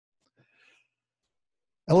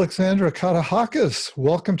Alexandra Katehakis,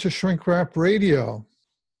 welcome to Shrink Wrap Radio.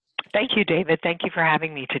 Thank you, David. Thank you for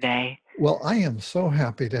having me today. Well, I am so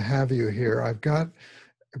happy to have you here. I've got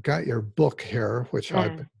your book here, which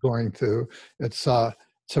I've been going through. It's a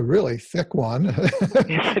really thick one.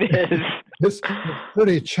 Yes, it is. It's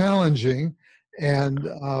pretty challenging, and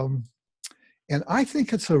I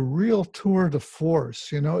think it's a real tour de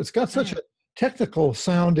force. You know, it's got such a technical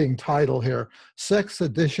sounding title here: Sex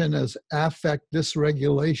Addiction as Affect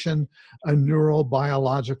Dysregulation, a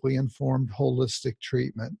Neurobiologically Informed Holistic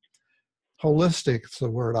Treatment. Holistic is the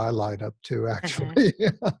word I light up to, actually.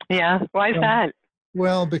 Yeah, why is that?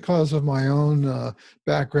 Well, because of my own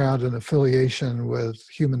background and affiliation with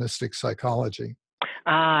humanistic psychology.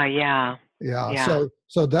 Yeah.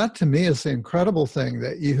 So that to me is the incredible thing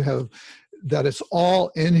that you have, that it's all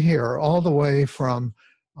in here, all the way from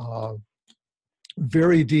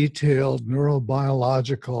very detailed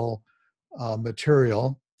neurobiological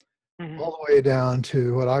material, all the way down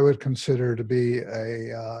to what I would consider to be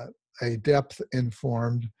a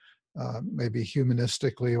depth-informed, maybe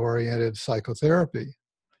humanistically oriented psychotherapy.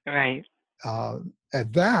 Right. And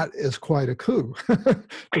that is quite a coup to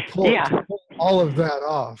pull all of that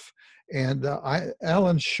off. And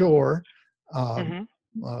Alan Shore, an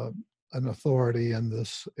authority in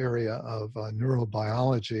this area of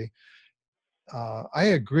neurobiology, I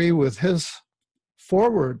agree with his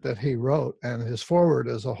foreword that he wrote, and his foreword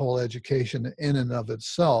is a whole education in and of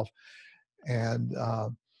itself. And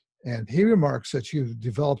he remarks that you've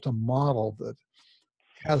developed a model that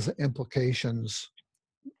has implications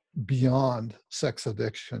beyond sex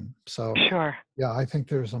addiction. So, yeah, I think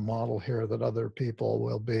there's a model here that other people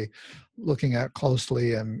will be looking at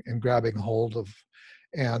closely and grabbing hold of.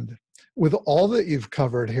 And with all that you've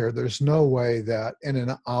covered here, there's no way that in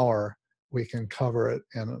an hour we can cover it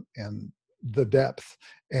in the depth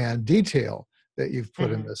and detail that you've put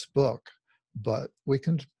in this book. But we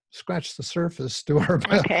can scratch the surface, do our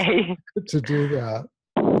best to do that.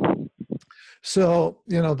 So,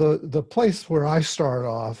 you know, the place where I start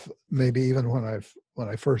off, maybe even when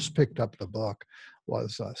I first picked up the book,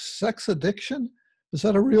 was sex addiction. Is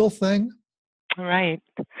that a real thing? Right.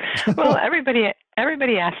 Well, everybody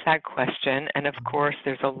asks that question, and of course,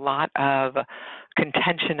 there's a lot of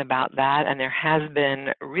contention about that, and there has been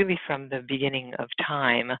really from the beginning of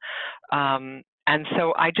time. And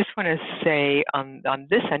so I just want to say on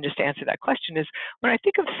this end, just to answer that question, is when I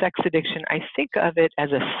think of sex addiction, I think of it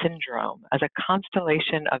as a syndrome, as a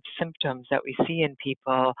constellation of symptoms that we see in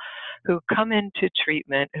people who come into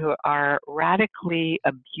treatment who are radically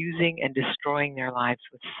abusing and destroying their lives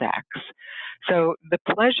with sex. So the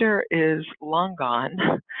pleasure is long gone.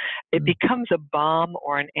 It becomes a balm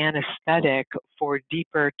or an anesthetic for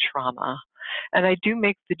deeper trauma. And I do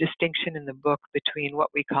make the distinction in the book between what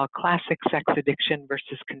we call classic sex addiction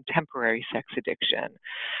versus contemporary sex addiction,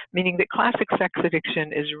 meaning that classic sex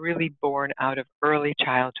addiction is really born out of early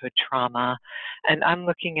childhood trauma. And I'm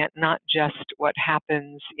looking at not just what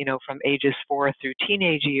happens, you know, from ages 4 through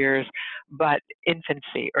teenage years, but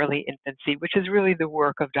infancy, early infancy, which is really the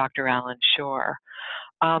work of Dr. Alan Shore.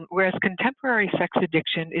 Whereas contemporary sex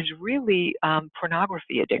addiction is really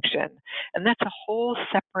pornography addiction, and that's a whole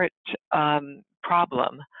separate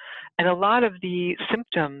problem. And a lot of the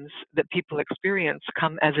symptoms that people experience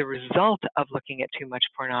come as a result of looking at too much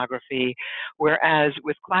pornography, whereas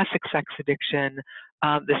with classic sex addiction,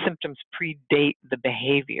 the symptoms predate the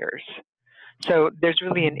behaviors. So there's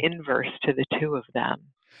really an inverse to the two of them.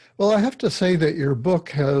 Well, I have to say that your book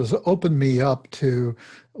has opened me up to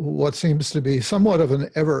what seems to be somewhat of an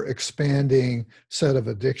ever-expanding set of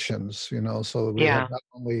addictions, you know, so we have not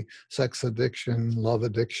only sex addiction, love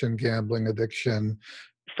addiction, gambling addiction,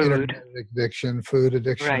 internet addiction, food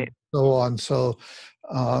addiction, so on. So,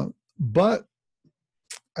 but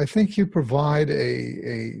I think you provide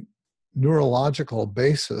a neurological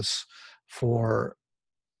basis for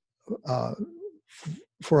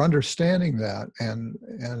understanding that, and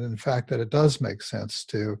in fact that it does make sense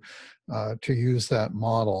to use that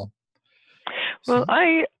model. Well,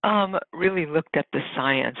 I really looked at the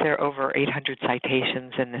science. There are over 800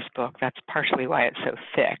 citations in this book. That's partially why it's so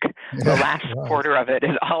thick. The last quarter of it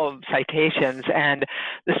is all citations, and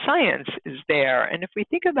the science is there. And if we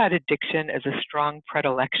think about addiction as a strong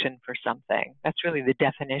predilection for something, that's really the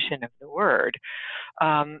definition of the word.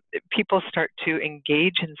 People start to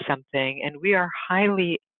engage in something, and we are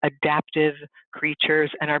highly adaptive creatures,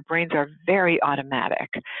 and our brains are very automatic.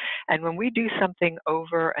 And when we do something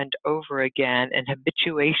over and over again and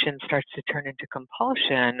habituation starts to turn into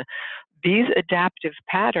compulsion, these adaptive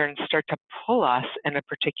patterns start to pull us in a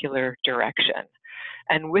particular direction.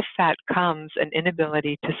 And with that comes an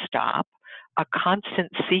inability to stop, a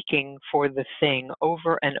constant seeking for the thing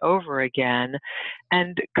over and over again,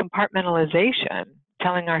 and compartmentalization,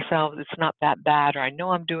 telling ourselves it's not that bad, or I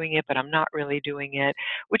know I'm doing it, but I'm not really doing it,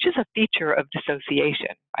 which is a feature of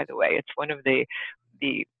dissociation, by the way. It's one of the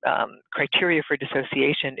criteria for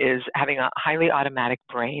dissociation is having a highly automatic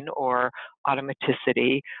brain, or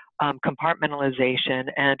automaticity, compartmentalization,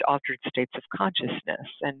 and altered states of consciousness.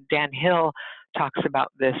 And Dan Hill talks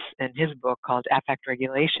about this in his book called Affect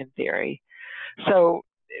Regulation Theory. So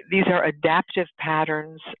these are adaptive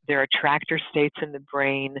patterns. They're attractor states in the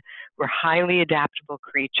brain. We're highly adaptable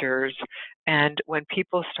creatures. And when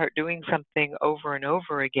people start doing something over and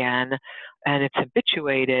over again, and it's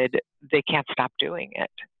habituated, they can't stop doing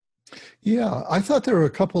it. Yeah, I thought there were a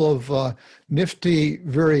couple of nifty,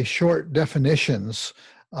 very short definitions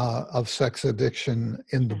of sex addiction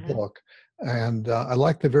in the book. And I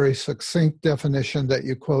like the very succinct definition that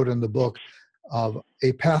you quote in the book of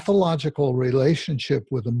a pathological relationship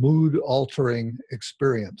with a mood-altering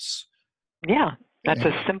experience. Yeah, that's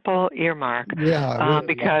a simple earmark. Yeah, really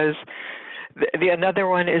because another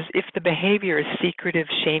one is if the behavior is secretive,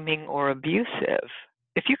 shaming, or abusive.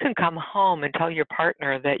 If you can come home and tell your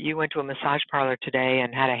partner that you went to a massage parlor today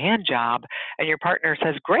and had a hand job, and your partner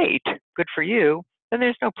says, great, good for you, then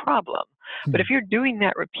there's no problem. But if you're doing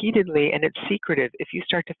that repeatedly and it's secretive, if you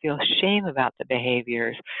start to feel shame about the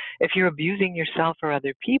behaviors, if you're abusing yourself or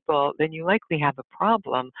other people, then you likely have a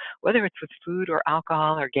problem, whether it's with food or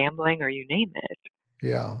alcohol or gambling or you name it.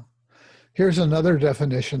 Yeah. Here's another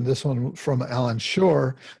definition, this one from Alan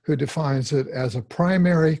Shore, who defines it as a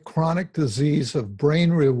primary chronic disease of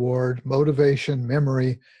brain reward, motivation,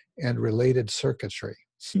 memory, and related circuitry.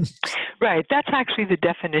 Right. That's actually the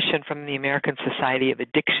definition from the American Society of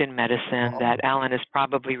Addiction Medicine that Alan is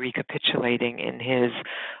probably recapitulating in his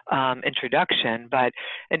introduction. But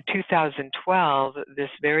in 2012,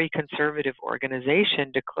 this very conservative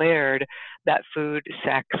organization declared that food,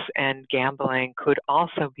 sex, and gambling could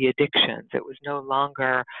also be addictions. It was no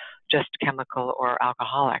longer just chemical or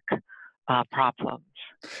alcoholic problems.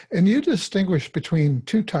 And you distinguish between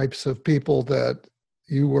two types of people that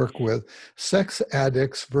you work with, sex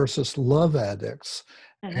addicts versus love addicts.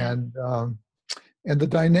 And the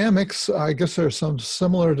dynamics, I guess there's some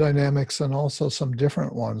similar dynamics and also some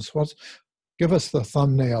different ones. Give us the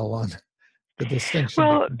thumbnail on the distinction.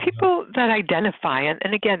 Well, people that identify,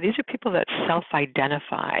 and again, these are people that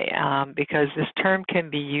self-identify, because this term can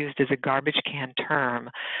be used as a garbage can term.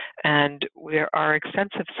 And there are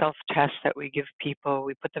extensive self-tests that we give people.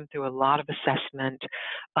 We put them through a lot of assessment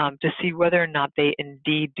to see whether or not they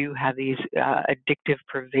indeed do have these addictive,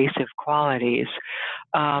 pervasive qualities.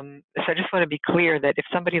 So I just want to be clear that if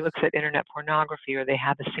somebody looks at internet pornography or they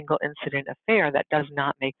have a single incident affair, that does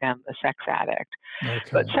not make them a sex addict. Okay.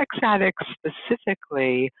 But sex addicts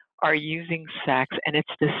specifically are using sex, and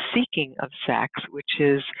it's the seeking of sex, which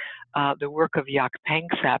is the work of Jaak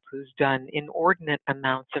Panksepp, who's done inordinate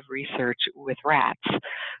amounts of research with rats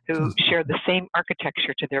who share the same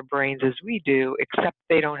architecture to their brains as we do, except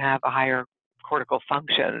they don't have a higher cortical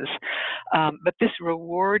functions. But this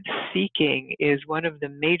reward seeking is one of the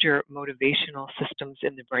major motivational systems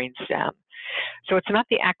in the brainstem. So it's not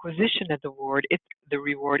the acquisition of the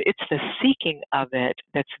reward, it's the seeking of it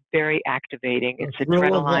that's very activating. It's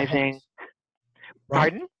adrenalizing.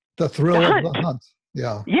 Pardon? The thrill of the hunt.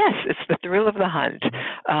 Yeah. Yes, it's the thrill of the hunt.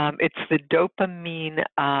 It's the dopamine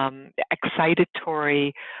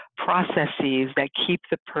excitatory processes that keep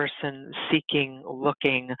the person seeking,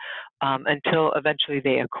 looking, until eventually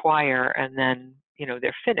they acquire, and then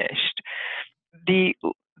they're finished. The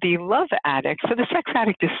love addict, so the sex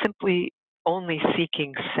addict is simply only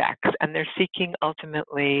seeking sex, and they're seeking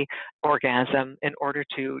ultimately orgasm in order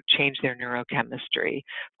to change their neurochemistry.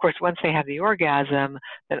 Of course, once they have the orgasm,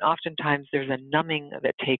 then oftentimes there's a numbing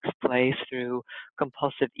that takes place through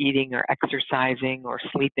compulsive eating or exercising or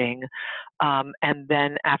sleeping. And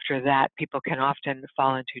then after that, people can often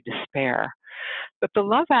fall into despair. But the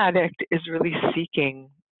love addict is really seeking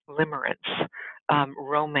limerence,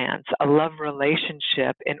 romance, a love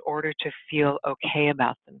relationship in order to feel okay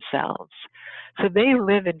about themselves. So they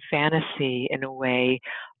live in fantasy in a way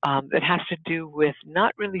that has to do with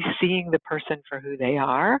not really seeing the person for who they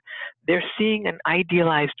are. They're seeing an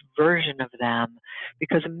idealized version of them,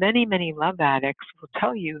 because many, many love addicts will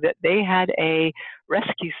tell you that they had a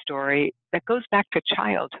rescue story that goes back to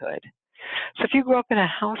childhood. So if you grow up in a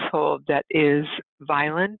household that is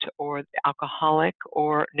violent or alcoholic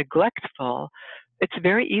or neglectful, it's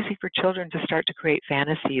very easy for children to start to create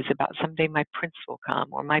fantasies about someday my prince will come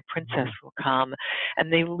or my princess will come.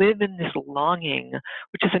 And they live in this longing,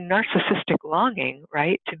 which is a narcissistic longing,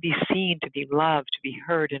 right? To be seen, to be loved, to be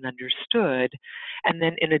heard and understood. And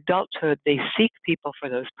then in adulthood, they seek people for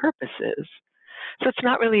those purposes. So it's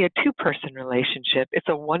not really a two-person relationship, it's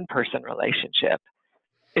a one-person relationship.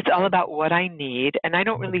 It's all about what I need, and I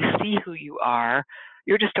don't really see who you are.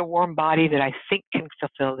 You're just a warm body that I think can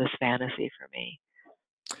fulfill this fantasy for me.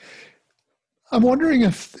 I'm wondering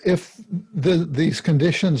if these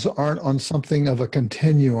conditions aren't on something of a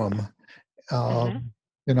continuum,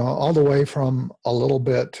 you know, all the way from a little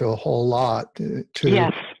bit to a whole lot, to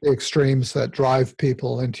yes. the extremes that drive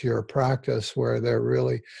people into your practice, where they're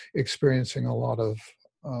really experiencing a lot of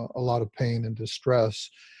pain and distress.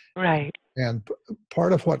 Right. And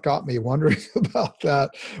part of what got me wondering about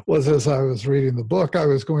that was, as I was reading the book, I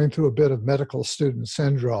was going through a bit of medical student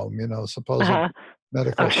syndrome. You know, supposing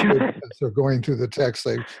medical students are going through the text,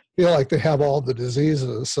 they feel like they have all the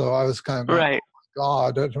diseases. So I was kind of going, right. oh my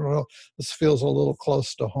God, I don't know, this feels a little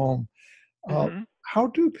close to home. How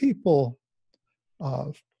do people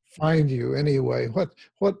find you anyway?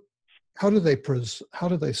 How do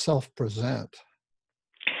they self-present?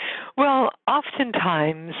 Well,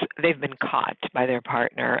 oftentimes they've been caught by their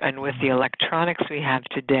partner, and with the electronics we have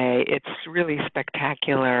today, it's really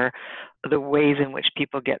spectacular the ways in which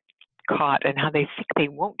people get caught and how they think they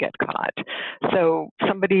won't get caught. So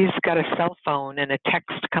somebody's got a cell phone and a text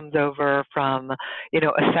comes over from, you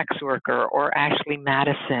know, a sex worker or Ashley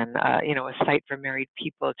Madison, you know, a site for married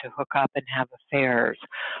people to hook up and have affairs.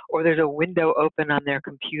 Or there's a window open on their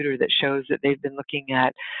computer that shows that they've been looking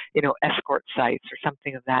at, you know, escort sites or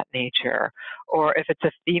something of that nature. Or if it's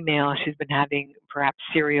a female, she's been having perhaps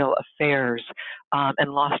serial affairs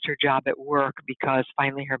and lost her job at work because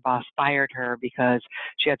finally her boss fired her because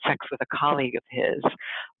she had sex with a colleague of his.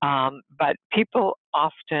 But people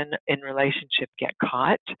often in relationship get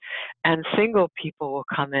caught, and single people will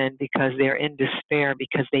come in because they're in despair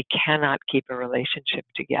because they cannot keep a relationship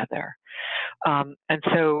together. And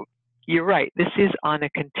so you're right, this is on a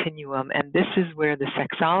continuum, and this is where the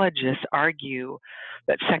sexologists argue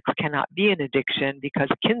that sex cannot be an addiction, because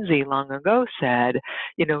Kinsey long ago said,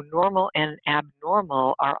 you know, normal and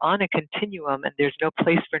abnormal are on a continuum, and there's no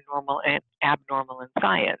place for normal and abnormal in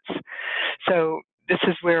science. So this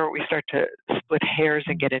is where we start to split hairs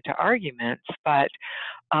and get into arguments. But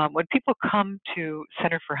when people come to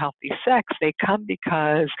Center for Healthy Sex, they come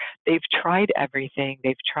because they've tried everything,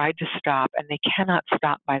 they've tried to stop, and they cannot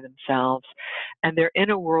stop by themselves. And they're in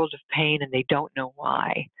a world of pain and they don't know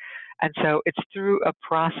why. And so it's through a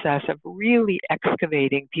process of really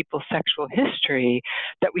excavating people's sexual history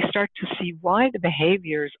that we start to see why the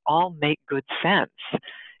behaviors all make good sense.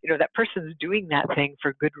 You know, that person's doing that thing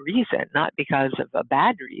for good reason, not because of a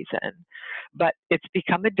bad reason, but it's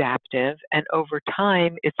become adaptive, and over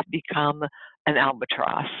time it's become an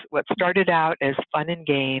albatross. What started out as fun and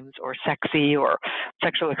games or sexy or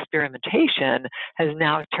sexual experimentation has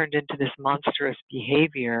now turned into this monstrous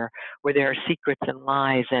behavior where there are secrets and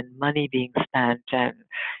lies and money being spent and,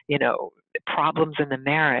 you know, problems in the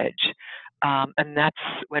marriage. And that's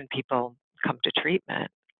when people come to treatment.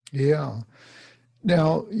 Yeah.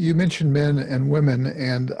 Now, you mentioned men and women,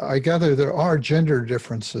 and I gather there are gender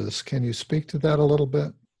differences. Can you speak to that a little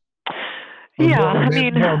bit? Yeah, more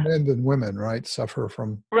men than women, right, suffer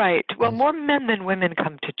from... Right. Well, more men than women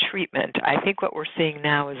come to treatment. I think what we're seeing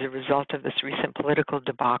now is a result of this recent political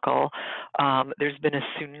debacle. There's been a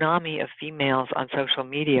tsunami of females on social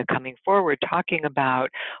media coming forward talking about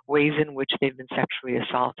ways in which they've been sexually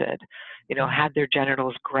assaulted, you know, had their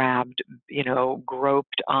genitals grabbed, you know,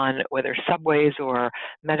 groped on whether subways or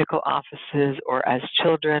medical offices or as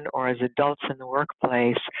children or as adults in the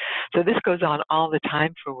workplace. So this goes on all the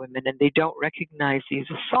time for women, and they don't recognize these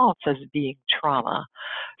assaults as being trauma.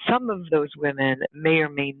 Some of those women may or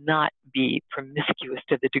may not be promiscuous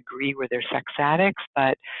to the degree where they're sex addicts,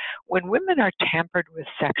 but when women are tampered with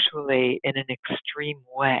sexually in an extreme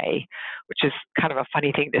way, which is kind of a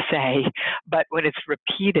funny thing to say, but when it's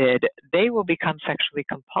repeated, they will become sexually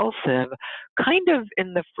compulsive, kind of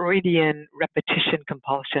in the Freudian repetition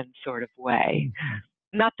compulsion sort of way.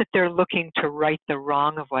 Not that they're looking to right the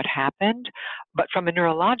wrong of what happened, but from a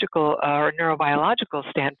neurological or neurobiological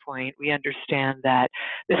standpoint, we understand that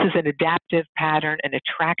this is an adaptive pattern, an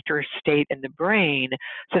attractor state in the brain,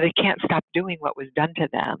 so they can't stop doing what was done to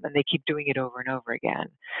them, and they keep doing it over and over again.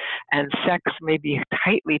 And sex may be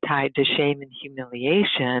tightly tied to shame and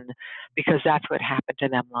humiliation because that's what happened to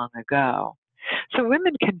them long ago. So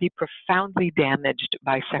women can be profoundly damaged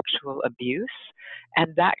by sexual abuse,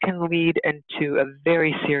 and that can lead into a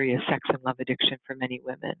very serious sex and love addiction for many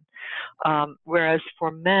women. Whereas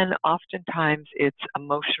for men, oftentimes it's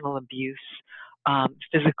emotional abuse,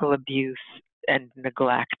 physical abuse, and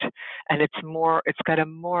neglect, and it's got a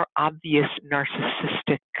more obvious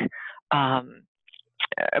narcissistic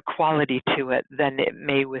quality to it than it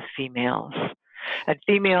may with females. And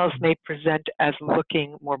females may present as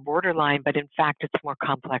looking more borderline, but in fact, it's more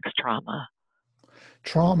complex trauma.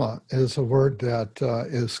 Trauma is a word that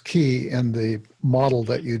is key in the model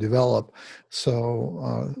that you develop.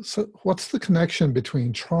 So what's the connection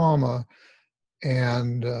between trauma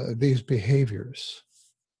and these behaviors?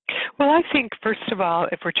 Well, I think, first of all,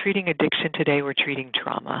 if we're treating addiction today, we're treating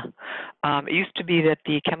trauma. It used to be that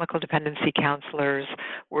the chemical dependency counselors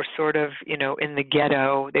were sort of, in the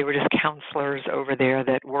ghetto. They were just counselors over there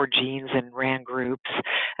that wore jeans and ran groups.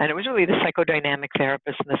 And it was really the psychodynamic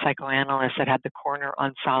therapists and the psychoanalysts that had the corner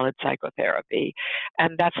on solid psychotherapy.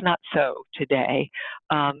 And that's not so today.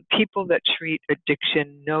 People that treat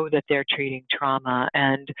addiction know that they're treating trauma.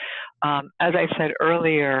 And as I said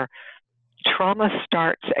earlier, trauma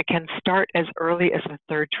can start as early as the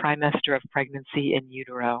third trimester of pregnancy in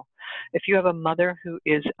utero. If you have a mother who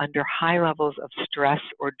is under high levels of stress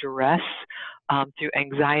or duress through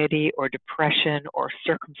anxiety or depression or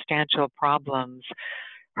circumstantial problems,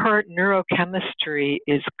 her neurochemistry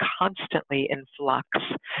is constantly in flux.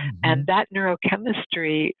 Mm-hmm. And that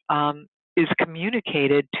neurochemistry is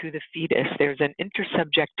communicated to the fetus. There's an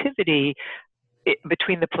intersubjectivity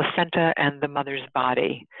between the placenta and the mother's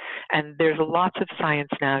body. And there's lots of science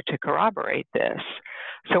now to corroborate this.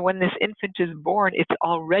 So when this infant is born, it's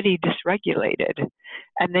already dysregulated.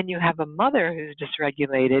 And then you have a mother who's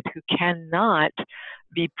dysregulated who cannot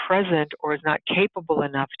be present or is not capable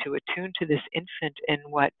enough to attune to this infant in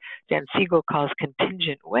what Dan Siegel calls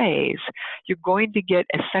contingent ways. You're going to get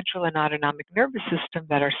a central and autonomic nervous system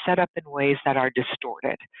that are set up in ways that are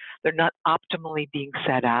distorted. They're not optimally being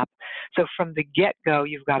set up. So from the get-go,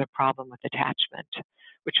 you've got a problem with attachment,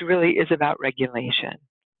 which really is about regulation.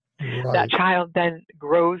 Right. That child then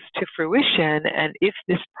grows to fruition, and if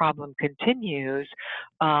this problem continues,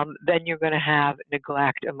 then you're going to have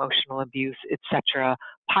neglect, emotional abuse, etc.,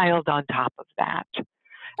 piled on top of that.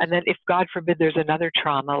 And then if, God forbid, there's another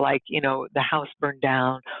trauma like, the house burned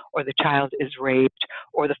down, or the child is raped,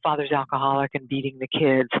 or the father's alcoholic and beating the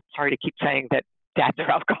kids. Sorry to keep saying that dads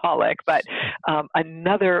are alcoholic, but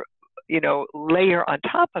another layer on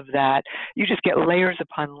top of that, you just get layers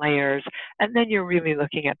upon layers, and then you're really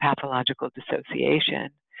looking at pathological dissociation.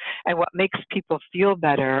 And what makes people feel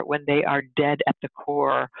better when they are dead at the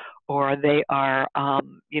core or they are,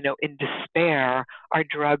 in despair are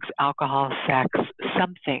drugs, alcohol, sex,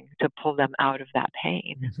 something to pull them out of that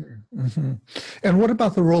pain. Mm-hmm. Mm-hmm. And what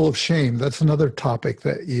about the role of shame? That's another topic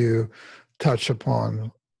that you touch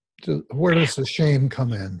upon. Where does the shame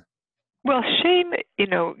come in? Well, shame,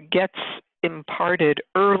 gets imparted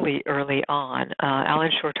early on.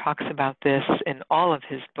 Alan Shore talks about this in all of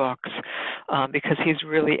his books because he's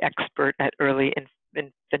really expert at early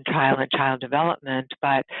infantile and child development.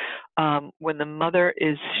 But when the mother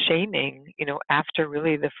is shaming, after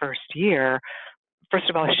really the first year, first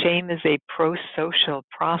of all, shame is a pro-social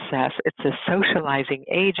process. It's a socializing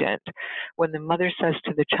agent. When the mother says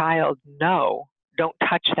to the child, no, don't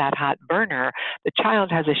touch that hot burner, the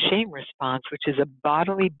child has a shame response, which is a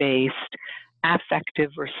bodily based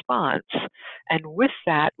affective response. And with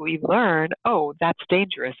that, we learn, oh, that's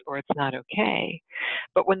dangerous or it's not okay.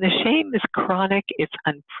 But when the shame is chronic, it's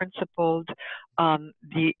unprincipled,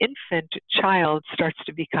 the infant child starts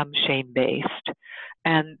to become shame-based.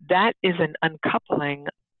 And that is an uncoupling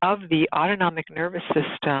of the autonomic nervous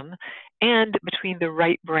system and between the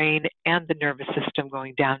right brain and the nervous system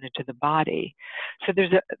going down into the body. So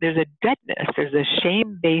there's a deadness, there's a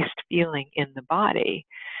shame-based feeling in the body.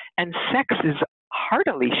 And sex is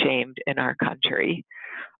heartily shamed in our country.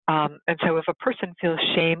 And so if a person feels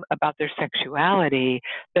shame about their sexuality,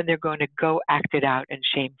 then they're going to go act it out in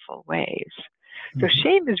shameful ways. So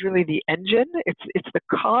shame is really the engine. It's the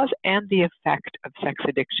cause and the effect of sex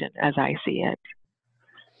addiction as I see it,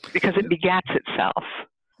 because it begats itself.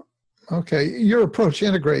 Okay. Your approach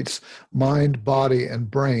integrates mind, body,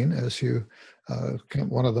 and brain, as you,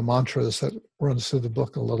 one of the mantras that runs through the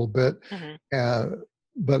book a little bit.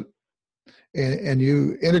 Mm-hmm. And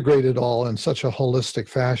you integrate it all in such a holistic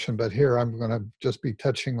fashion, but here I'm going to just be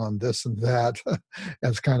touching on this and that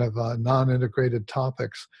as kind of non-integrated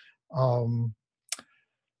topics.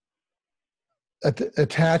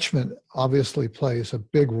 Attachment obviously plays a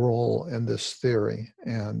big role in this theory,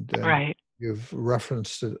 and right. You've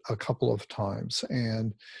referenced it a couple of times,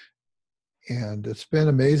 and it's been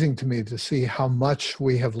amazing to me to see how much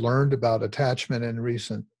we have learned about attachment in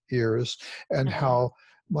recent years, and how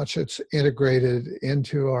much it's integrated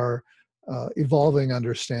into our evolving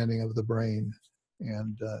understanding of the brain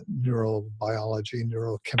and neurobiology,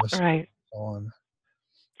 neurochemistry, Right. and so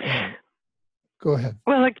on. Go ahead.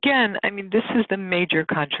 Well, again, I mean, this is the major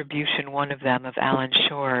contribution, one of them, of Alan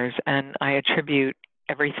Shore's, and I attribute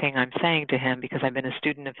everything I'm saying to him because I've been a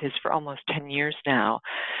student of his for almost 10 years now.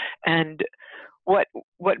 And what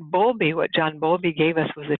John Bowlby gave us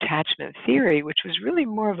was attachment theory, which was really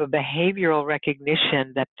more of a behavioral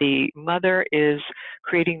recognition that the mother is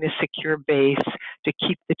creating this secure base to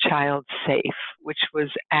keep the child safe, which was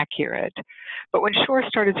accurate. But when Shore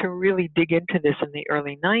started to really dig into this in the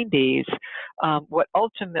early 90s, what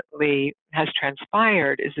ultimately has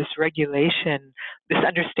transpired is this regulation, this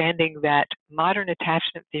understanding that modern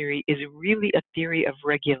attachment theory is really a theory of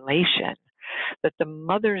regulation. That the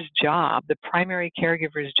mother's job, the primary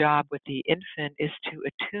caregiver's job with the infant, is to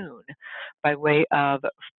attune by way of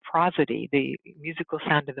prosody, the musical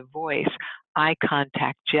sound of the voice, eye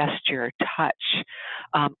contact, gesture, touch,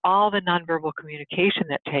 all the nonverbal communication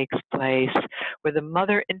that takes place, where the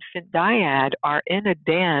mother-infant dyad are in a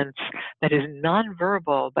dance that is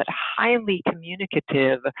nonverbal but highly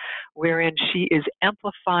communicative, wherein she is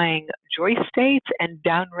amplifying joy states and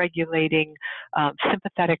downregulating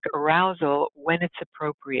sympathetic arousal when it's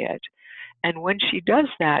appropriate. And when she does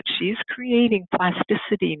that, she's creating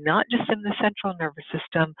plasticity, not just in the central nervous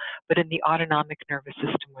system, but in the autonomic nervous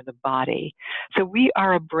system or the body. So we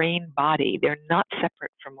are a brain body. They're not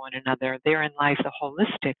separate from one another. Therein lies a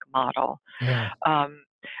holistic model. Yeah.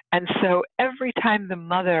 And so every time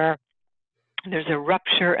there's a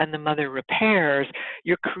rupture and the mother repairs,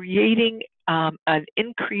 you're creating an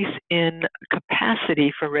increase in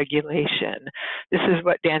capacity for regulation. This is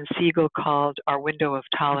what Dan Siegel called our window of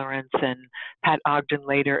tolerance, and Pat Ogden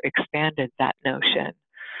later expanded that notion.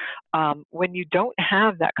 When you don't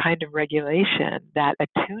have that kind of regulation, that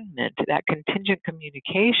attunement, that contingent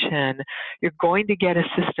communication, you're going to get a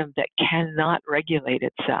system that cannot regulate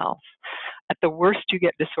itself. At the worst, you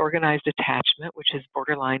get disorganized attachment, which is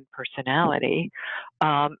borderline personality.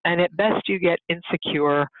 And at best, you get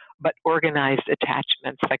insecure but organized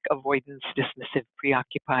attachments like avoidance, dismissive,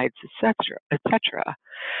 preoccupied, etc.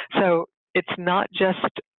 So it's not just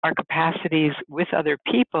our capacities with other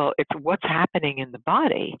people, it's what's happening in the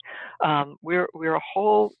body. We're a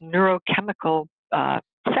whole neurochemical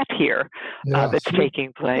set here that's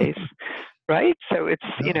taking place, right? So it's,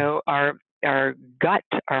 our gut,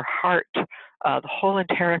 our heart, the whole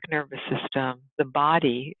enteric nervous system, the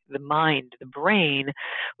body, the mind, the brain.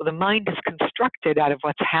 Well, the mind is constructed out of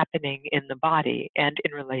what's happening in the body and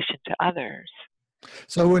in relation to others.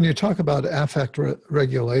 So when you talk about affect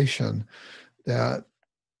regulation, that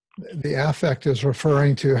the affect is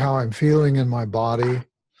referring to how I'm feeling in my body,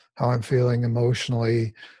 how I'm feeling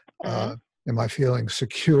emotionally. Am I feeling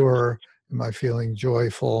secure? Am I feeling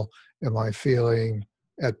joyful? Am I feeling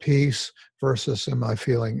at peace versus am I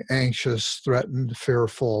feeling anxious, threatened,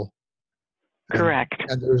 fearful? Correct.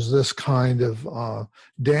 And there's this kind of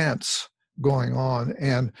dance going on.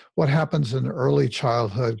 And what happens in early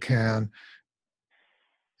childhood can,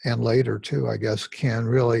 and later too, I guess, can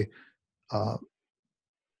really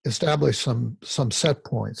establish some set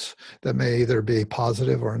points that may either be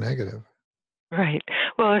positive or negative. Right.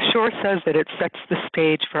 Well, Shore says that it sets the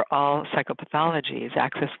stage for all psychopathologies,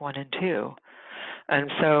 axis 1 and 2. And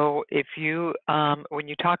so if you, when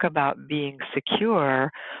you talk about being secure,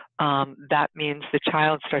 that means the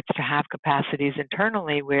child starts to have capacities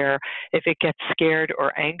internally where if it gets scared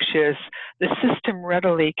or anxious, the system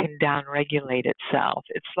readily can downregulate itself.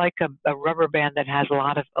 It's like a rubber band that has a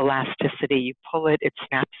lot of elasticity. You pull it, it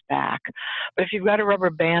snaps back. But if you've got a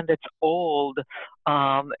rubber band that's old,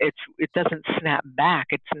 it doesn't snap back.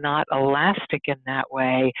 It's not elastic in that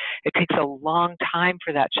way. It takes a long time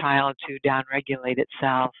for that child to downregulate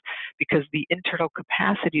itself because the internal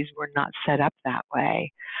capacities were not set up that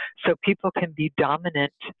way. So people can be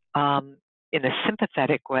dominant in a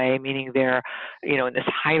sympathetic way, meaning they're, in this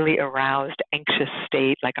highly aroused, anxious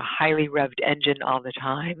state, like a highly revved engine all the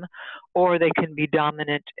time, or they can be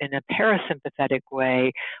dominant in a parasympathetic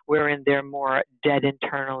way, wherein they're more dead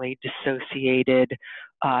internally, dissociated,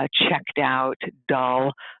 checked out,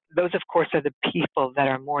 dull. Those, of course, are the people that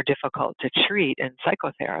are more difficult to treat in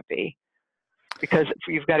psychotherapy. because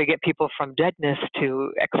you've got to get people from deadness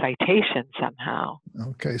to excitation somehow.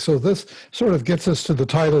 Okay, so this sort of gets us to the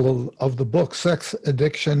title of the book, Sex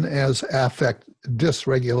Addiction as Affect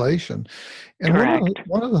Dysregulation. And Correct.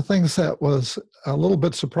 one of the things that was a little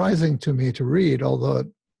bit surprising to me to read, although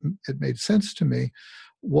it made sense to me,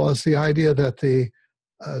 was the idea that the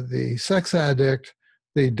sex addict,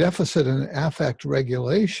 the deficit in affect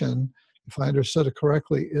regulation, if I understood it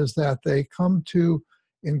correctly, is that they come to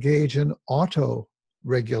engage in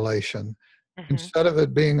auto-regulation. Instead of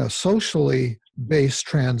it being a socially based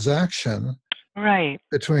transaction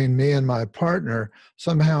between me and my partner,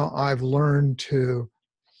 somehow I've learned to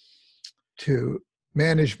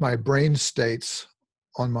manage my brain states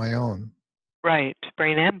on my own. Right,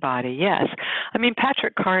 brain and body, yes. I mean,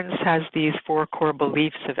 Patrick Carnes has these 4 core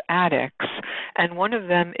beliefs of addicts, and one of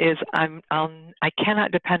them is I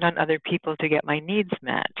cannot depend on other people to get my needs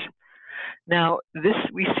met. Now,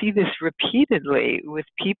 we see this repeatedly with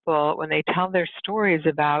people when they tell their stories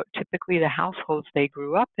about typically the households they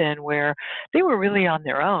grew up in where they were really on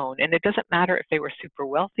their own. And it doesn't matter if they were super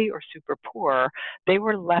wealthy or super poor, they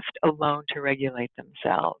were left alone to regulate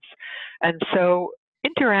themselves. And so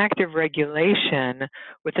interactive regulation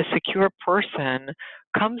with a secure person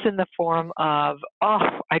comes in the form of,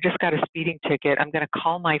 oh, I just got a speeding ticket. I'm going to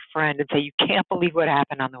call my friend and say, you can't believe what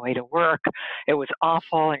happened on the way to work. It was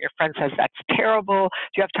awful. And your friend says, that's terrible.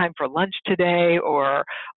 Do you have time for lunch today? Or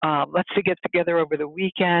let's get together over the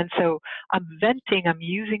weekend. So I'm venting. I'm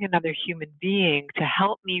using another human being to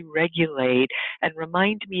help me regulate and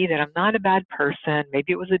remind me that I'm not a bad person.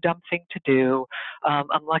 Maybe it was a dumb thing to do.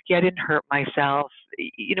 I'm lucky I didn't hurt myself.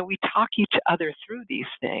 You know, we talk each other through these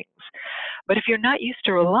things. But if you're not used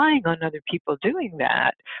to relying on other people doing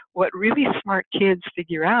that, what really smart kids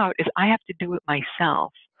figure out is I have to do it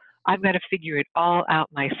myself. I've got to figure it all out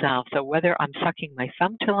myself. So whether I'm sucking my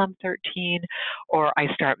thumb till I'm 13, or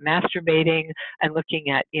I start masturbating and looking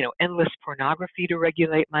at, endless pornography to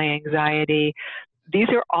regulate my anxiety, these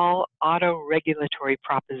are all auto-regulatory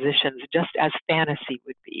propositions, just as fantasy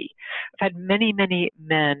would be. I've had many, many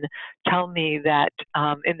men tell me that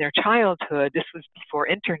in their childhood, this was before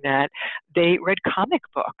internet, they read comic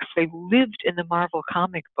books. They lived in the Marvel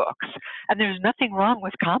comic books. And there's nothing wrong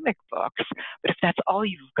with comic books, but if that's all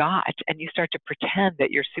you've got and you start to pretend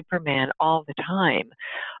that you're Superman all the time,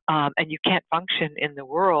 and you can't function in the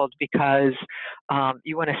world because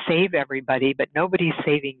you want to save everybody, but nobody's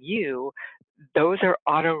saving you, those are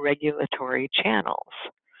auto-regulatory channels.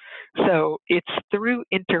 So it's through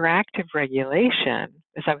interactive regulation,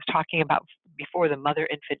 as I was talking about before the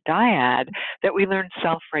mother-infant dyad, that we learn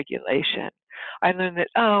self-regulation. I learned that,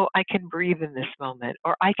 oh, I can breathe in this moment,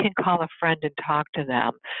 or I can call a friend and talk to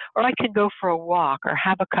them, or I can go for a walk, or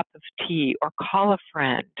have a cup of tea, or call a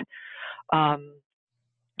friend.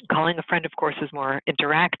 Calling a friend, of course, is more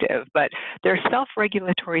interactive, but there are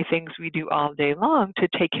self-regulatory things we do all day long to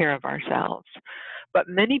take care of ourselves. But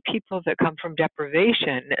many people that come from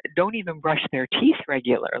deprivation don't even brush their teeth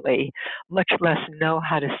regularly, much less know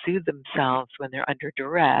how to soothe themselves when they're under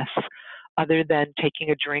duress, other than taking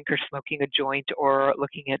a drink or smoking a joint or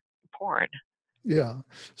looking at porn. Yeah.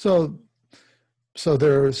 So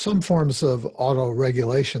there are some forms of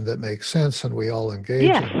auto-regulation that make sense and we all engage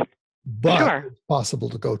in. But it's possible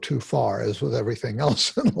to go too far, as with everything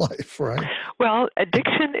else in life, right? Well,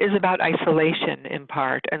 addiction is about isolation in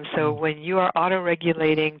part. And so when you are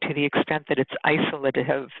auto-regulating to the extent that it's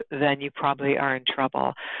isolative, then you probably are in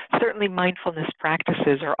trouble. Certainly mindfulness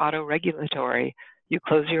practices are auto-regulatory. You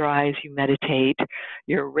close your eyes, you meditate,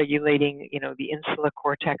 you're regulating, the insular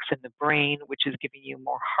cortex in the brain, which is giving you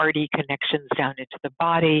more hearty connections down into the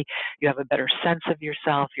body. You have a better sense of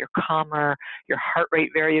yourself, you're calmer, your heart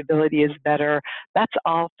rate variability is better. That's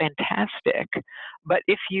all fantastic. But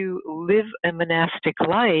if you live a monastic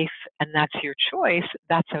life and that's your choice,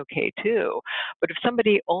 that's okay too. But if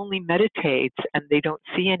somebody only meditates and they don't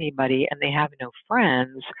see anybody and they have no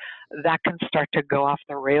friends, that can start to go off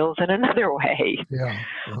the rails in another way. Yeah,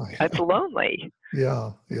 right. That's lonely.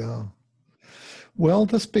 Yeah. Well,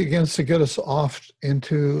 this begins to get us off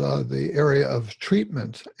into the area of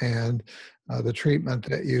treatment and the treatment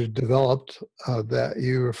that you developed that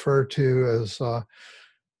you refer to as,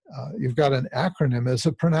 you've got an acronym. Is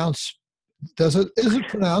it pronounced? Is it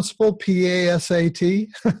pronounceable? PASAT?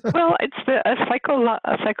 Well, it's a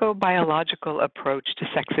psychobiological approach to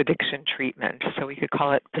sex addiction treatment. So we could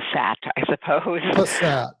call it PASAT, I suppose.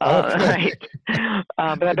 PASAT, okay. Right.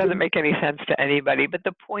 But that doesn't make any sense to anybody. But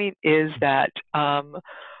the point is that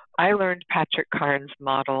I learned Patrick Carnes'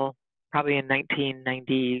 model probably in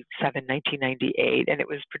 1997, 1998, and it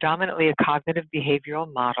was predominantly a cognitive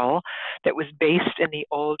behavioral model that was based in the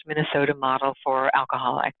old Minnesota model for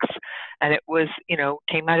alcoholics. And it was,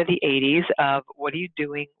 came out of the 80s of what are you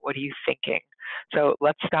doing, what are you thinking? So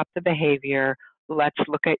let's stop the behavior. Let's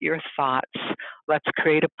look at your thoughts. Let's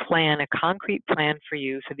create a plan, a concrete plan for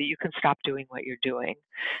you so that you can stop doing what you're doing.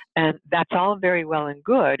 And that's all very well and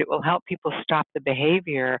good. It will help people stop the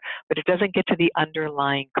behavior, but it doesn't get to the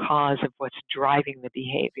underlying cause of what's driving the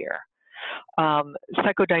behavior.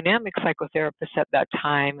 Psychodynamic psychotherapists at that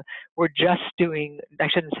time were just doing, I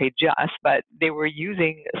shouldn't say just, but they were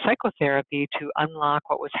using psychotherapy to unlock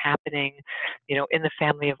what was happening, in the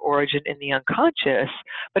family of origin in the unconscious.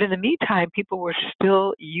 But in the meantime, people were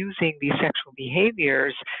still using these sexual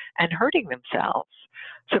behaviors and hurting themselves.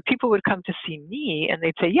 So people would come to see me and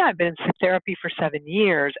they'd say, yeah, I've been in therapy for 7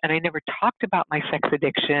 years and I never talked about my sex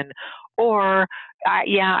addiction, or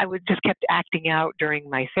I would just kept acting out during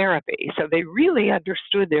my therapy. So they really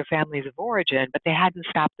understood their families of origin, but they hadn't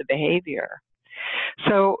stopped the behavior.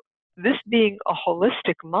 So this being a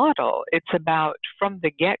holistic model, it's about from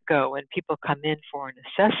the get-go when people come in for an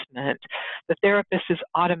assessment, the therapist is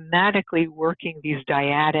automatically working these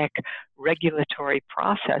dyadic regulatory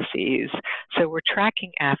processes. So we're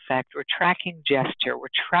tracking affect, we're tracking gesture, we're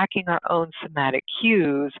tracking our own somatic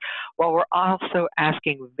cues, while we're also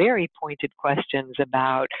asking very pointed questions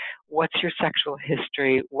about what's your sexual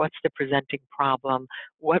history, what's the presenting problem,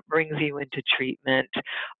 what brings you into treatment,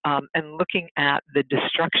 and looking at the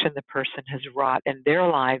destruction the person has wrought in their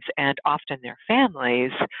lives and often their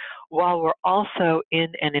families, while we're also in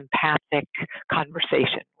an empathic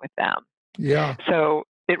conversation with them. Yeah. So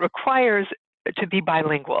it requires to be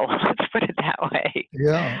bilingual, let's put it that way.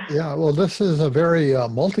 Yeah. Well, this is a very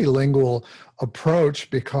multilingual approach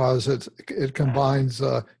because it combines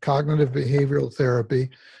cognitive behavioral therapy,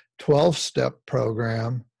 12-step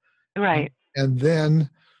program. Right. And then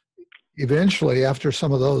eventually, after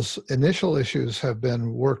some of those initial issues have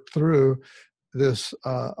been worked through, this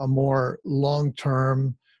a more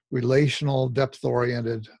long-term, relational,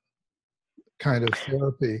 depth-oriented kind of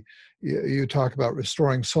therapy. You talk about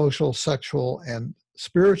restoring social, sexual, and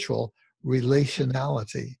spiritual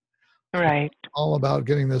relationality. Right. So all about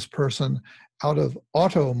getting this person out of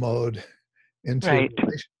auto mode into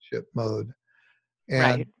relationship mode.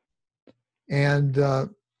 And, right. and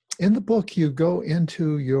in the book, you go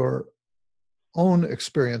into your own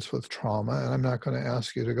experience with trauma, and I'm not going to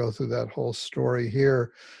ask you to go through that whole story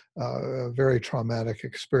here, a very traumatic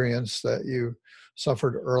experience that you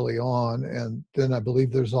suffered early on. And then I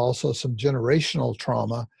believe there's also some generational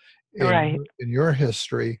trauma in your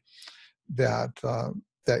history that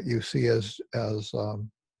that you see as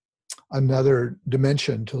another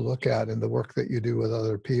dimension to look at in the work that you do with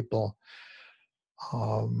other people.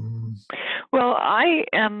 Well, I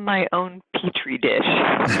am my own petri dish.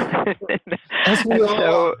 As we all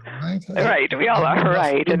are, right? Right, we all are,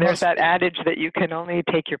 right. And there's that adage that you can only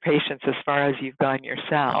take your patients as far as you've gone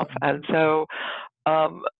yourself. And so,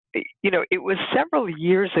 it was several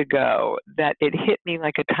years ago that it hit me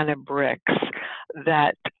like a ton of bricks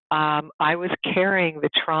that I was carrying the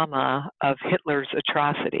trauma of Hitler's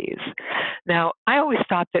atrocities. Now, I always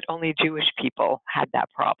thought that only Jewish people had that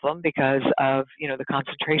problem because of, the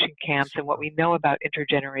concentration camps and what we know about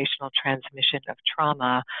intergenerational transmission of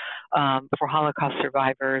trauma for Holocaust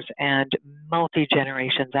survivors and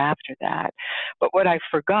multi-generations after that. But what I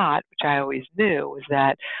forgot, which I always knew, was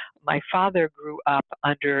that my father grew up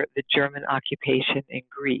under the German occupation in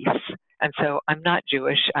Greece. And so I'm not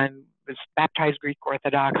Jewish. I was baptized Greek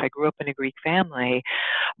Orthodox. I grew up in a Greek family.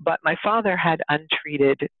 But my father had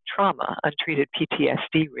untreated trauma, untreated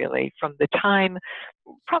PTSD, really, from the time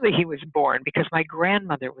probably he was born, because my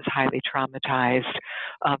grandmother was highly traumatized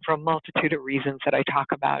for a multitude of reasons that I talk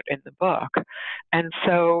about in the book. And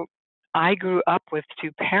so I grew up with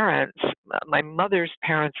two parents. My mother's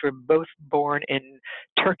parents were both born in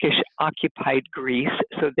Turkish-occupied Greece,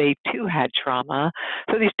 so they too had trauma.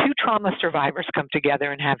 So these two trauma survivors come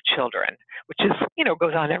together and have children, which is,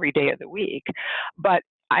 goes on every day of the week. But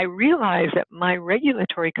I realized that my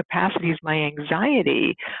regulatory capacities, my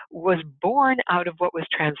anxiety, was born out of what was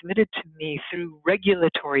transmitted to me through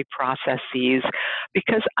regulatory processes,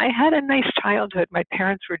 because I had a nice childhood. My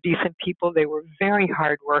parents were decent people. They were very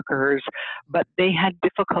hard workers, but they had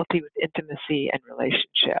difficulty with intimacy and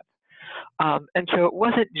relationship. And so it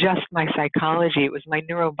wasn't just my psychology, it was my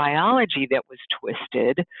neurobiology that was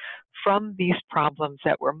twisted from these problems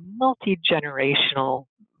that were multi-generational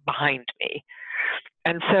behind me.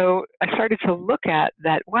 And so I started to look at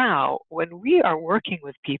that, wow, when we are working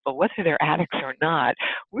with people, whether they're addicts or not,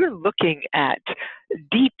 we're looking at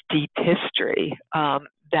deep, deep history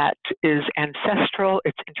that is ancestral,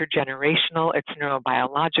 it's intergenerational, it's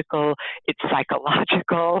neurobiological, it's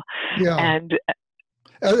psychological. Yeah. And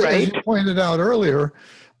as you pointed out earlier,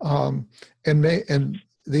 and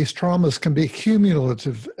these traumas can be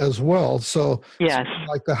cumulative as well. So yes,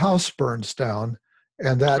 like the house burns down,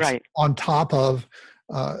 and that's on top of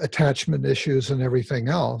attachment issues and everything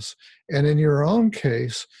else. And in your own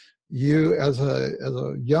case, you as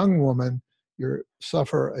a young woman, you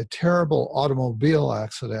suffer a terrible automobile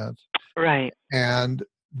accident. Right. And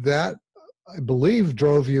that, I believe,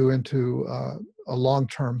 drove you into a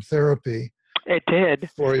long-term therapy. It did.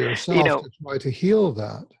 For yourself to try to heal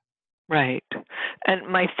that. Right. And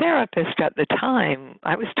my therapist at the time,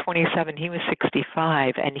 I was 27, he was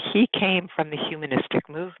 65, and he came from the humanistic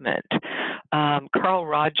movement. Carl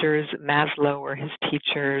Rogers, Maslow were his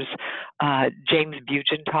teachers. James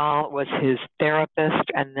Bugental was his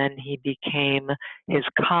therapist, and then he became his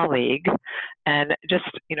colleague. And just,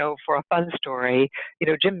 for a fun story,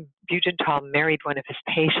 Jim Bugental married one of his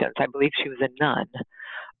patients. I believe she was a nun.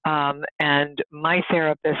 And my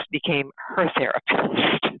therapist became her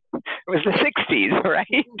therapist. It was the 60s,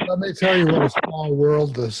 right? Let me tell you what a small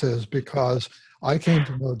world this is, because I came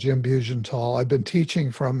to know Jim Bugental. I've been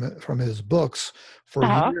teaching from his books for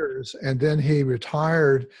years, and then he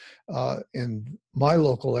retired in my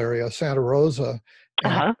local area, Santa Rosa,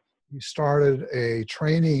 and he started a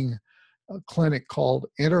training clinic called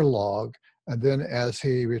Interlog. And then as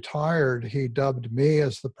he retired, he dubbed me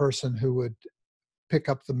as the person who would pick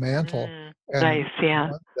up the mantle and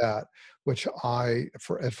run that, which I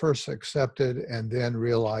at first accepted, and then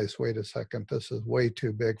realized, wait a second, this is way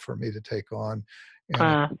too big for me to take on, and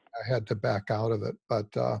I had to back out of it. But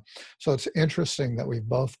so it's interesting that we've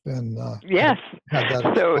both been had that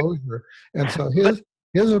exposure. And so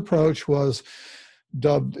his approach was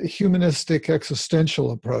dubbed humanistic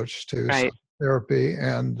existential approach to psychotherapy,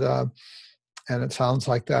 and it sounds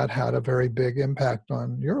like that had a very big impact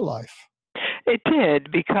on your life. It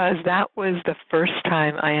did, because that was the first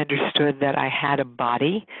time I understood that I had a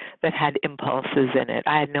body that had impulses in it.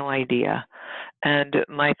 I had no idea. And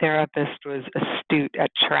my therapist was astute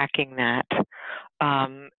at tracking that,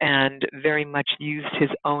 and very much used his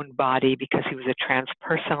own body, because he was a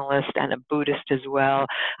transpersonalist and a Buddhist as well.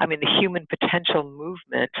 I mean, the human potential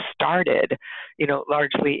movement started,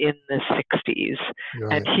 largely in the 60s.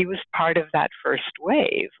 Right. And he was part of that first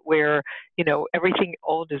wave where, everything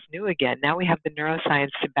old is new again. Now we have the neuroscience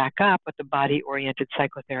to back up what the body-oriented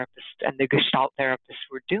psychotherapists and the Gestalt therapists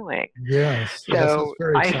were doing. Yes. So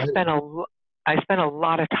I spent a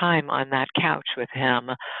lot of time on that couch with him.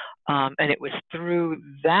 And it was through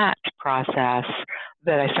that process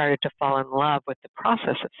that I started to fall in love with the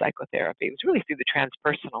process of psychotherapy. It was really through the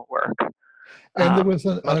transpersonal work. And there was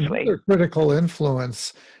another critical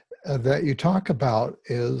influence that you talk about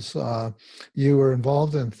is you were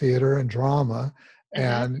involved in theater and drama,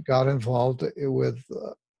 and got involved with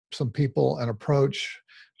some people and approach.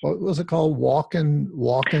 What was it called? Walking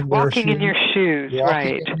in your shoes,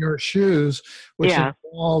 right? In your shoes, which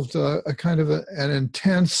involved a kind of an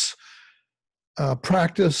intense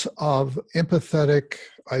practice of empathetic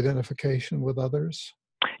identification with others.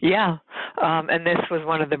 Yeah. And this was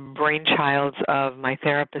one of the brainchilds of my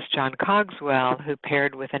therapist, John Cogswell, who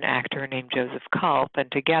paired with an actor named Joseph Culp.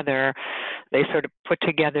 And together, they sort of put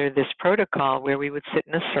together this protocol where we would sit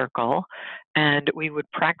in a circle and we would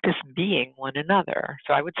practice being one another.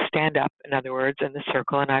 So I would stand up, in other words, in the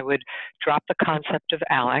circle, and I would drop the concept of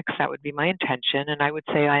Alex. That would be my intention. And I would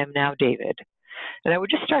say, I am now David. And I would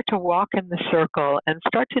just start to walk in the circle and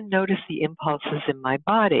start to notice the impulses in my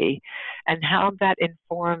body and how that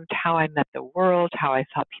informed how I met the world, how I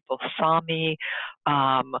thought people saw me,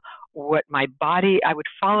 what my body, I would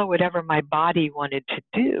follow whatever my body wanted to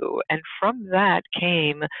do. And from that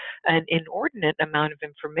came an inordinate amount of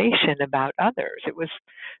information about others. It was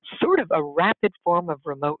sort of a rapid form of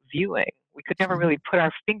remote viewing. We could never really put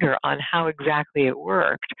our finger on how exactly it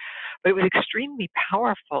worked, but it was extremely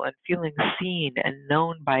powerful in feeling seen and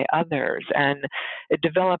known by others, and it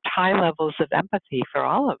developed high levels of empathy for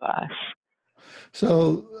all of us.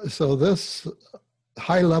 So this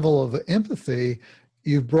high level of empathy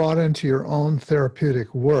you brought into your own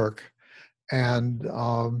therapeutic work, and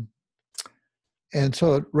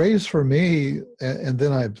so it raised for me, and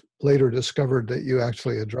then I later discovered that you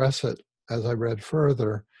actually address it as I read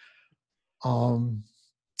further.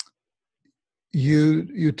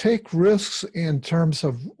 You take risks in terms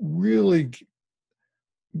of really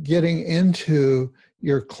getting into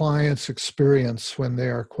your clients experience when they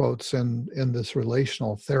are, quotes, in this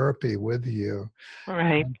relational therapy with you.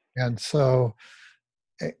 Right. And so,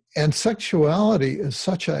 and sexuality is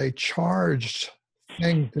such a charged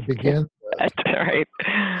thing to begin with. That's right.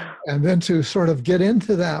 And then to sort of get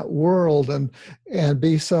into that world and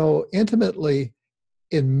be so intimately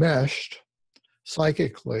enmeshed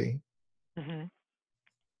psychically, Mm-hmm.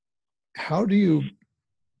 how do you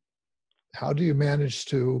manage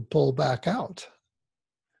to pull back out?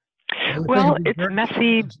 Well, it's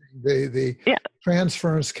messy. The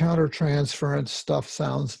transference, countertransference stuff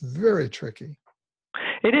sounds very tricky.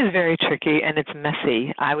 It is very tricky, and it's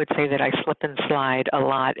messy. I would say that I slip and slide a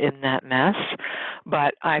lot in that mess,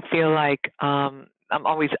 but I feel like I'm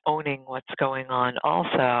always owning what's going on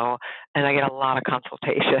also, and I get a lot of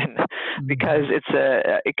consultation because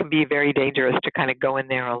it can be very dangerous to kind of go in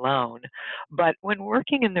there alone. But when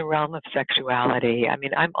working in the realm of sexuality, I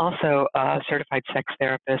mean, I'm also a certified sex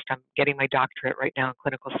therapist. I'm getting my doctorate right now in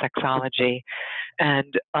clinical sexology.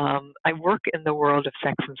 And I work in the world of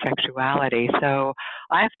sex and sexuality, so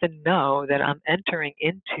I have to know that I'm entering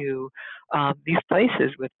into these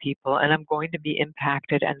places with people, and I'm going to be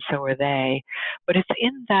impacted, and so are they. But it's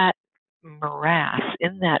in that morass,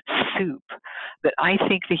 in that soup, that I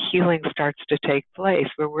think the healing starts to take place,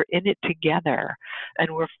 where we're in it together,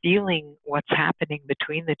 and we're feeling what's happening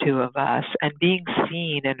between the two of us, and being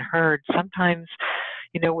seen and heard, sometimes,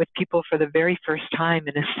 with people for the very first time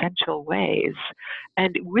in essential ways.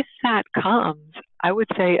 And with that comes, I would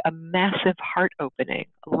say, a massive heart opening.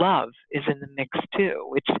 Love is in the mix too,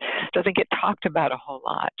 which doesn't get talked about a whole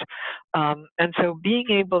lot. And so being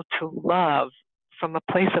able to love from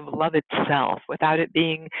a place of love itself, without it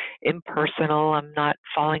being impersonal. I'm not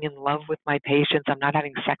falling in love with my patients. I'm not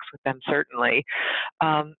having sex with them, certainly.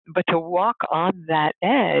 But to walk on that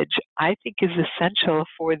edge, I think, is essential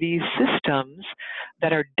for these systems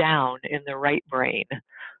that are down in the right brain,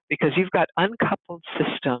 because you've got uncoupled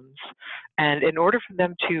systems, and in order for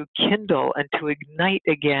them to kindle and to ignite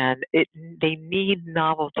again, they need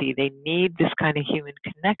novelty. They need this kind of human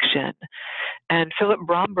connection. And Philip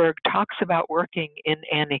Bromberg talks about working in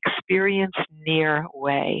an experience near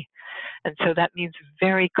way. And so that means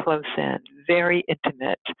very close in, very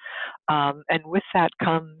intimate. And with that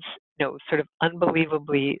comes, sort of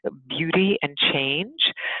unbelievably beauty and change,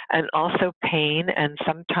 and also pain, and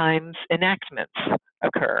sometimes enactments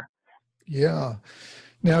occur. Yeah.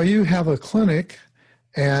 Now you have a clinic,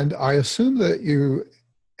 and I assume that you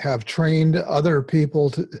have trained other people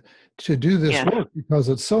to do this work, because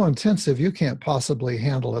it's so intensive, you can't possibly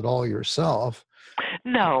handle it all yourself.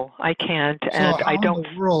 No, I can't. So and how I don't.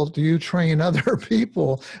 in the world do you train other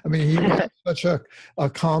people? I mean, you have such a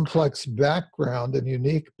complex background and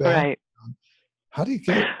unique background. Right. How do you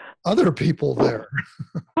get other people there?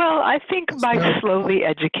 Well, I think by slowly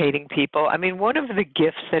educating people. I mean, one of the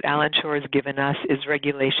gifts that Alan Shore has given us is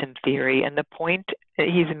regulation theory. And the point that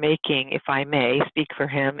he's making, if I may speak for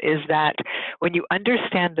him, is that when you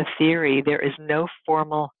understand the theory, there is no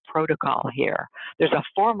formal protocol here. There's a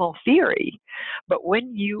formal theory. But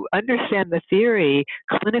when you understand the theory,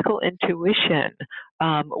 clinical intuition,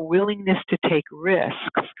 willingness to take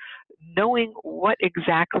risks, knowing what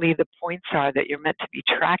exactly the points are that you're meant to be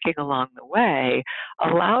tracking along the way,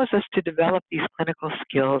 allows us to develop these clinical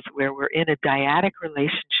skills where we're in a dyadic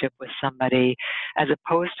relationship with somebody, as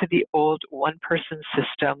opposed to the old one-person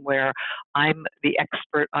system where I'm the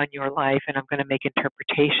expert on your life and I'm going to make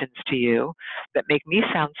interpretations to you that make me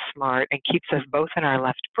sound smart and keeps us both in our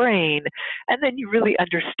left brain. And then you really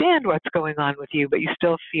understand what's going on with you, but you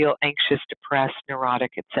still feel anxious, depressed,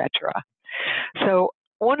 neurotic, etc. So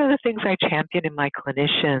one of the things I champion in my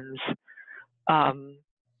clinicians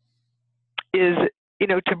is,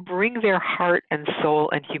 to bring their heart and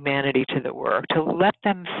soul and humanity to the work, to let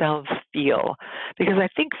themselves feel. Because I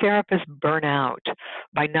think therapists burn out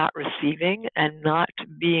by not receiving and not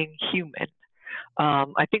being human.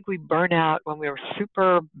 I think we burn out when we're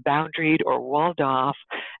super boundaried or walled off,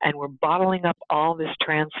 and we're bottling up all this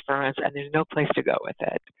transference, and there's no place to go with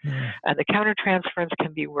it. And the countertransference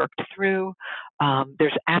can be worked through.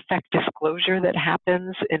 There's affect disclosure that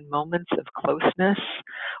happens in moments of closeness,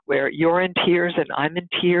 where you're in tears and I'm in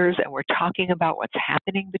tears, and we're talking about what's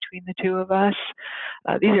happening between the two of us.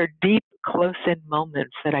 These are deep, close-in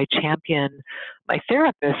moments that I champion my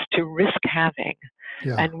therapists to risk having.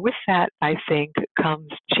 Yeah. And with that, I think, comes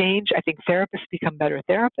change. I think therapists become better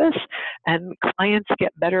therapists, and clients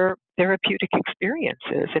get better therapeutic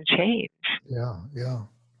experiences and change. Yeah, yeah.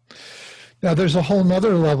 Now, there's a whole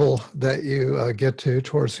nother level that you get to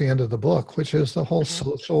towards the end of the book, which is the whole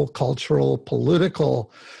social, cultural,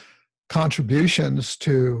 political contributions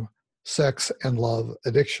to sex and love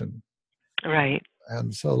addiction. Right.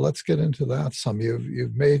 And so let's get into that some.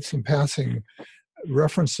 You've made some passing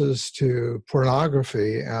references to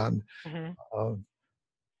pornography, and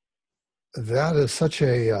that is such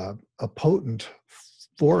a potent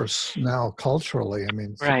force now culturally. I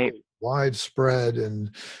mean, so right. widespread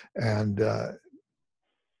and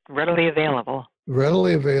readily available,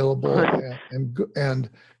 and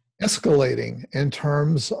escalating in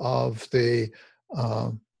terms of the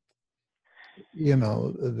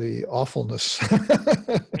the awfulness.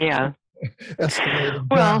 Yeah. Escalating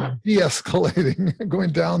Well, down, de-escalating,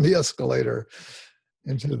 going down the escalator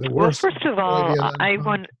into the worst. Well, first of all,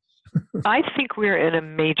 I think we're in a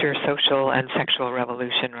major social and sexual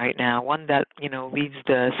revolution right now, one that, leaves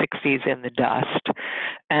the 60s in the dust.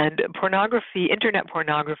 And internet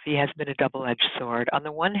pornography has been a double-edged sword. On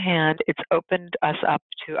the one hand, it's opened us up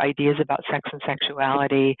to ideas about sex and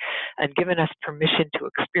sexuality and given us permission to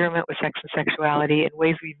experiment with sex and sexuality in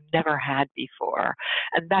ways we've never had before.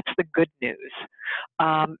 And that's the good news.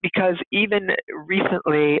 Because even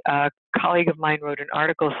recently, a colleague of mine wrote an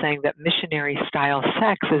article saying that missionary-style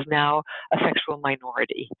sex is now a sexual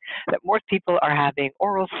minority, that more people are having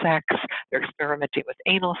oral sex, they're experimenting with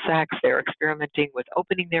anal sex, they're experimenting with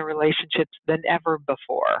opening their relationships than ever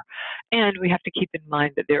before. And we have to keep in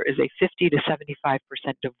mind that there is a 50 to 75%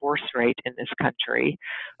 divorce rate in this country.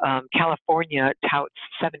 California touts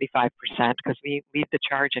 75% because we lead the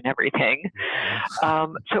charge in everything.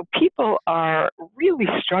 So people are really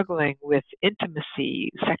struggling with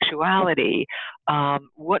intimacy, sexuality,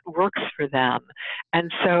 what works for them.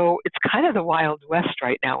 And so it's kind of the Wild West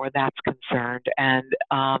right now where that's concerned. And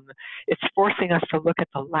it's forcing us to look at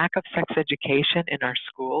the lack of sex education in our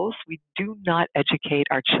schools. We do not educate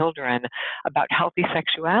our children about healthy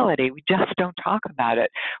sexuality. We just don't talk about it.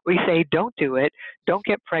 We say, don't do it, don't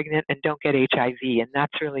get pregnant, and don't get HIV. And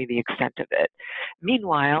that's really the extent of it.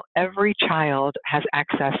 Meanwhile, every child has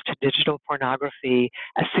access to digital pornography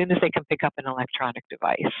as soon as they can pick up an electronic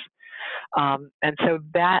device. And so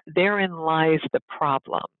therein lies the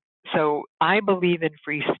problem. So I believe in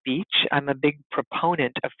free speech. I'm a big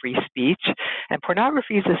proponent of free speech, and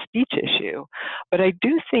pornography is a speech issue. But I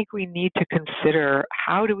do think we need to consider,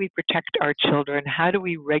 how do we protect our children? How do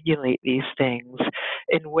we regulate these things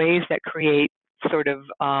in ways that create sort of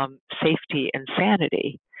safety and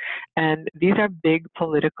sanity? And these are big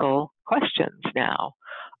political questions now.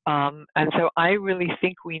 And so I really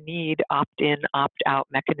think we need opt-in, opt-out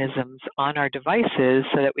mechanisms on our devices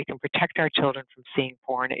so that we can protect our children from seeing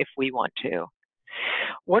porn if we want to.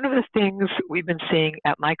 One of the things we've been seeing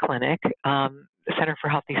at my clinic, the Center for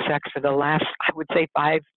Healthy Sex, for the last, I would say,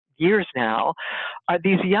 5 years now, are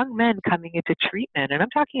these young men coming into treatment, and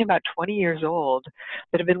I'm talking about 20 years old,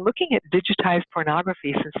 that have been looking at digitized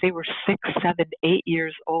pornography since they were 6, 7, 8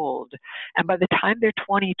 years old. And by the time they're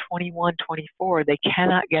 20, 21, 24, they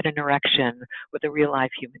cannot get an erection with a real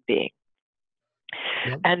live human being.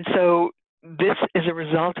 Yep. And so this is a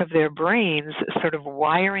result of their brains sort of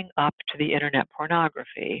wiring up to the internet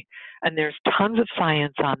pornography. And there's tons of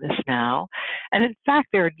science on this now. And in fact,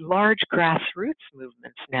 there are large grassroots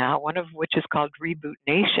movements now, one of which is called Reboot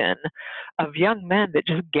Nation, of young men that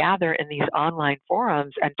just gather in these online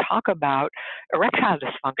forums and talk about erectile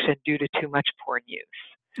dysfunction due to too much porn use.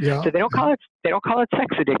 Yeah. So they don't call it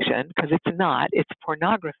sex addiction, because it's not. It's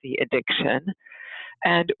pornography addiction.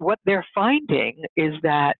 And what they're finding is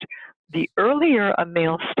that the earlier a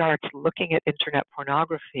male starts looking at internet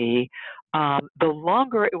pornography, the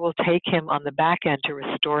longer it will take him on the back end to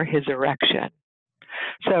restore his erection.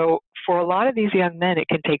 So for a lot of these young men, it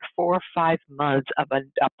can take 4 or 5 months of a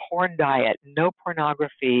porn diet, no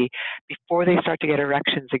pornography, before they start to get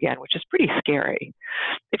erections again, which is pretty scary.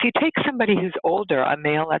 If you take somebody who's older, a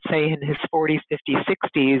male, let's say in his 40s, 50s,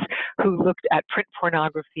 60s, who looked at print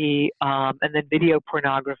pornography and then video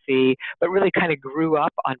pornography, but really kind of grew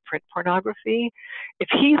up on print pornography, if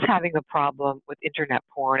he's having a problem with internet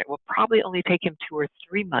porn, it will probably only take him 2 or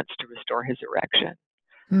 3 months to restore his erection.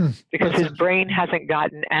 Because his brain hasn't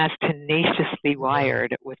gotten as tenaciously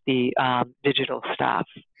wired with the digital stuff.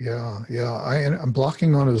 Yeah. I'm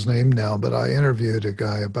blocking on his name now, but I interviewed a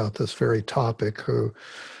guy about this very topic who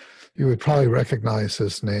you would probably recognize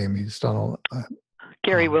his name. He's done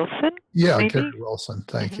Gary Wilson? Yeah, maybe? Gary Wilson.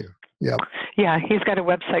 Thank you. Yep. Yeah, he's got a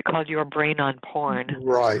website called Your Brain on Porn.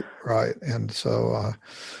 Right. And so,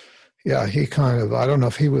 he kind of, I don't know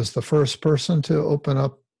if he was the first person to open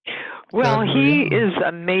up. Well, early he on. is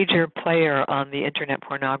a major player on the internet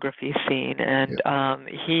pornography scene, and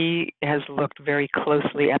he has looked very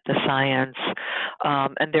closely at the science.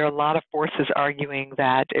 And there are a lot of forces arguing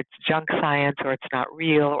that it's junk science or it's not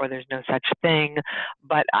real or there's no such thing.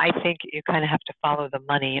 But I think you kind of have to follow the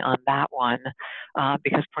money on that one,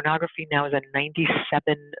 because pornography now is a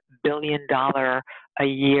 $97 billion a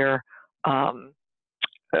year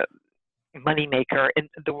moneymaker in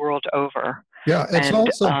the world over. Yeah, it's And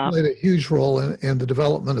also played a huge role in the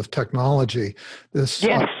development of technology. This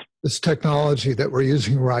yes, this technology that we're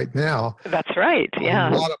using right now, that's right. a Yeah,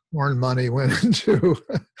 lot of porn money went into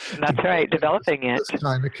that's right. Developing it. this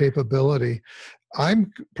kind of capability.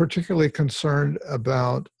 I'm particularly concerned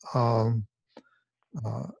uh,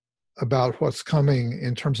 about what's coming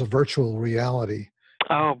in terms of virtual reality.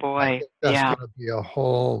 Oh I boy. think that's Yeah. going to be a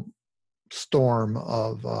whole storm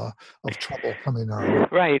of trouble coming our way.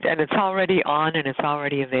 Right, and it's already on and it's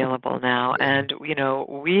already available now. Yeah. And, you know,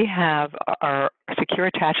 we have our secure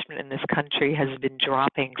attachment in this country has been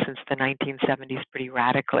dropping since the 1970s pretty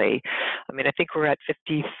radically. I mean, I think we're at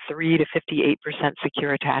 53 to 58%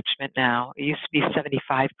 secure attachment now. It used to be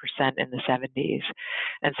 75% in the 70s.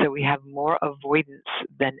 And so we have more avoidance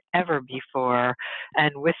than ever before.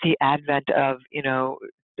 And with the advent of, you know,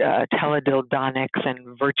 teledildonics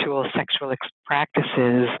and virtual sexual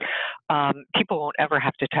practices, people won't ever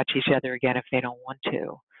have to touch each other again if they don't want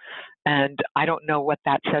to. And I don't know what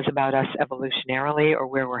that says about us evolutionarily or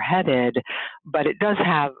where we're headed, but it does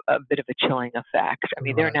have a bit of a chilling effect. I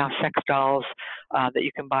mean, there are Right. now sex dolls that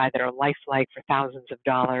you can buy that are lifelike for thousands of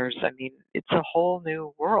dollars. I mean, it's a whole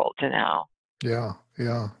new world now. Yeah.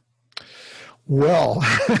 Yeah. Well,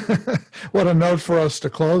 what a note for us to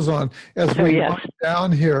close on. As So we yes. wind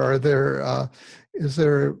down here, is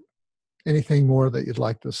there anything more that you'd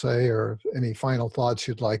like to say, or any final thoughts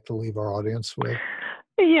you'd like to leave our audience with?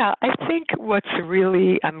 Yeah, I think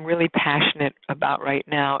I'm really passionate about right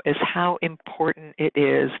now is how important it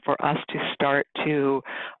is for us to start to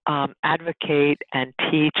advocate and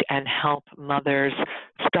teach and help mothers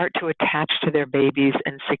start to attach to their babies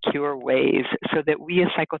in secure ways, so that we as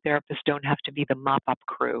psychotherapists don't have to be the mop-up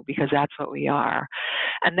crew, because that's what we are,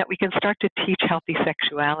 and that we can start to teach healthy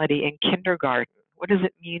sexuality in kindergarten. What does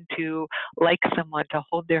it mean to like someone, to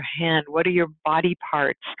hold their hand? What are your body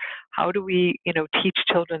parts? How do we, you know, teach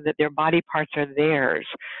children that their body parts are theirs?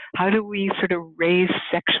 How do we sort of raise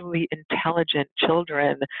sexually intelligent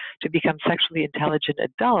children to become sexually intelligent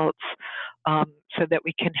adults, so that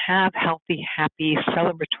we can have healthy, happy,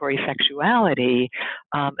 celebratory sexuality,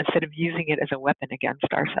 instead of using it as a weapon against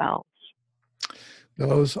ourselves?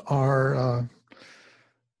 Those are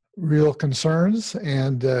real concerns,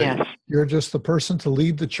 and Yes. you're just the person to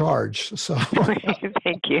lead the charge. So,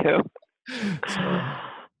 Thank you. so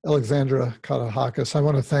Alexandra Katehakis, I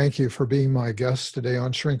want to thank you for being my guest today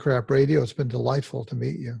on Shrink Wrap Radio. It's been delightful to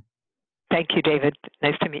meet you. Thank you, David.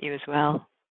 Nice to meet you as well.